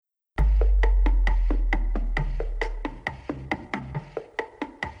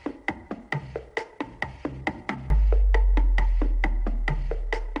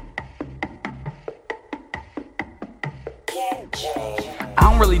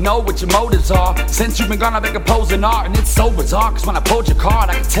know what your motives are. Since you've been gone, I've been composing art, and it's so bizarre, cause when I pulled your card,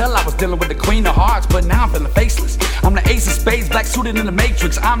 I could tell I was dealing with the queen of hearts. But now I'm feeling faceless. I'm the ace of spades, black suited in the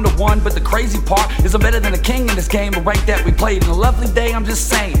matrix. I'm the one, but the crazy part is I'm better than the king in this game, a rank that we played. In a lovely day, I'm just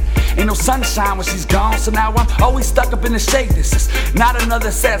saying, ain't no sunshine when she's gone, so now I'm always stuck up in the shade. This is not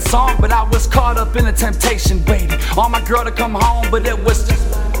another sad song, but I was caught up in a temptation, waiting on my girl to come home, but it was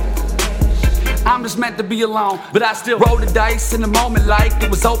just, I'm just meant to be alone. But I still rolled the dice in the moment like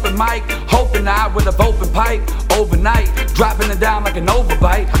it was open mic, hoping I would have opened pipe overnight, dropping it down like an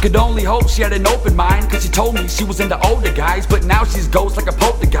overbite. I could only hope she had an open mind, cause she told me she was into older guys, but now she's ghost like a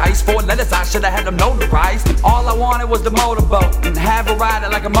poltergeist. 4 letters, I should've had them notarized. And all I wanted was the motorboat, and have her ride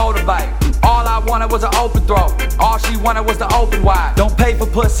it like a motorbike. And all I wanted was an open throat, all she wanted was the open wide. Don't pay for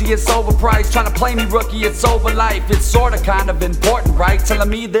pussy, it's overpriced. Trying to play me rookie, it's over life. It's sorta kind of important, right? Telling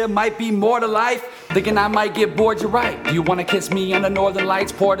me there might be more to life, thinking I might get bored, you're right. Do you wanna kiss me under northern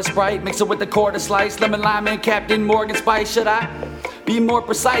lights? Pour the Sprite, mix it with the quarter slice, lemon lime and Captain Morgan Spice. Should I be more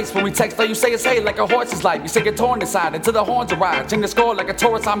precise when we text? How you say it's hey like a horse's life. You say get torn inside until the horns arrive. Change the score like a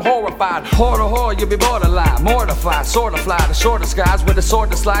Taurus, I'm horrified. Whore to whore, you'll be borderline, mortified. Sorta fly the shorter skies with a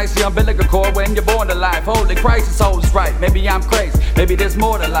sword to slice the umbilical cord when you're born to life. Holy Christ, it's always right. Maybe I'm crazy, maybe there's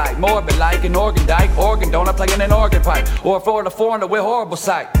more to life. Morbid like an organ dyke, organ donor playing an organ pipe, or for the foreigner with horrible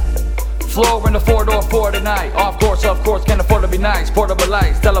sight. Floor in the 4-door for tonight. Of course, can't afford to be nice. Portable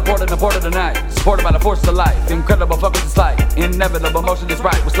lights, teleported and ported tonight. Supported by the forces of life. Incredible focus is light. Inevitable motion is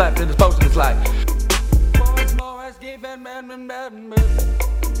right. What's left in this potion is light.